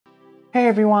Hey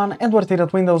everyone, Edward here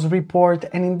at Windows Report,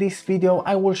 and in this video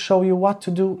I will show you what to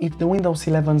do if the Windows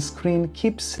 11 screen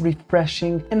keeps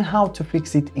refreshing and how to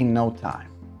fix it in no time.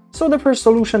 So the first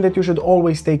solution that you should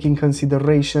always take in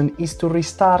consideration is to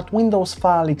restart Windows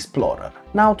File Explorer.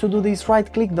 Now to do this,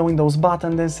 right-click the Windows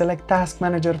button, then select Task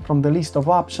Manager from the list of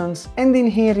options, and in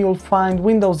here you'll find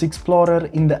Windows Explorer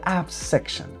in the Apps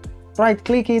section.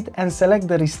 Right-click it and select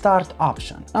the Restart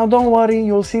option. Now don't worry,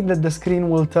 you'll see that the screen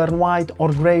will turn white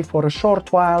or grey for a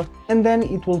short while and then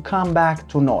it will come back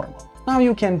to normal. Now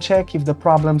you can check if the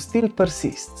problem still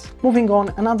persists. Moving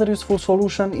on, another useful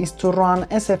solution is to run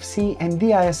SFC and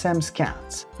DISM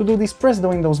Scans. To do this, press the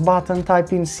Windows button,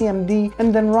 type in CMD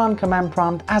and then run command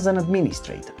prompt as an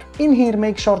administrator. In here,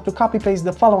 make sure to copy-paste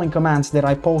the following commands that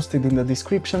I posted in the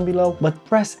description below, but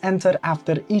press enter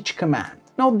after each command.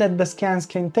 Note that the scans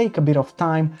can take a bit of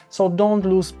time, so don't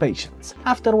lose patience.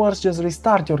 Afterwards, just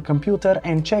restart your computer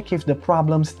and check if the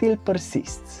problem still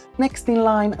persists. Next in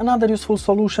line, another useful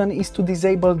solution is to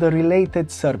disable the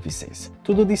related services.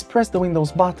 To do this, press the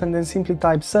Windows button, then simply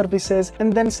type services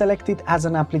and then select it as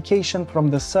an application from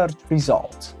the search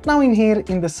results. Now in here,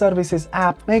 in the Services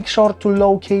app, make sure to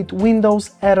locate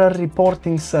Windows Error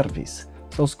Reporting Service.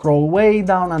 So scroll way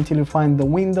down until you find the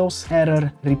Windows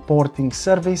Error Reporting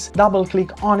Service, double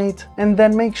click on it, and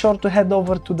then make sure to head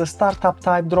over to the Startup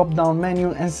Type drop-down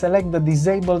menu and select the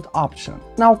Disabled option.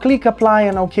 Now click Apply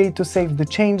and OK to save the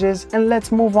changes, and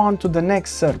let's move on to the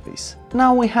next service.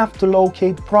 Now we have to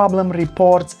locate Problem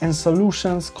Reports and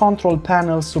Solutions Control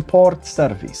Panel Support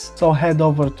Service. So head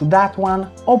over to that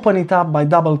one, open it up by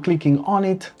double clicking on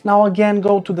it. Now again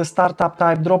go to the Startup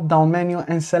Type drop-down menu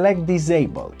and select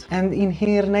Disabled. And in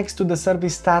here next to the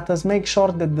service status, make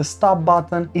sure that the Stop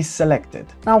button is selected.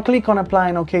 Now click on Apply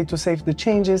and OK to save the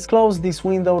changes, close this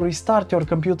window, restart your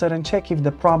computer and check if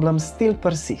the problems still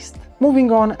persist.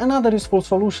 Moving on, another useful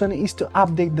solution is to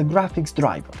update the graphics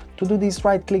driver. To do this,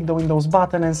 right-click the Windows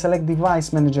button and select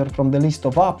Device Manager from the list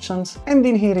of options. And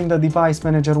in here in the Device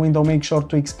Manager window, make sure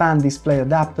to expand Display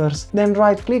Adapters. Then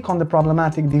right-click on the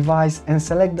problematic device and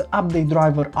select the Update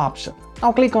Driver option.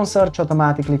 Now click on Search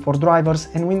automatically for drivers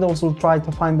and Windows will try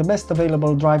to find the best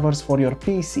available drivers for your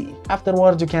PC.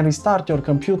 Afterwards, you can restart your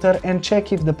computer and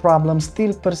check if the problem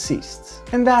still persists.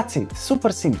 And that's it,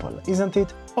 super simple, isn't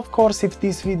it? Of course, if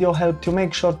this video helped you,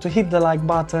 make sure to hit the like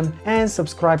button and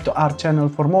subscribe to our channel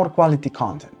for more quality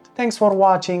content. Thanks for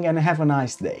watching and have a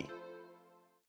nice day.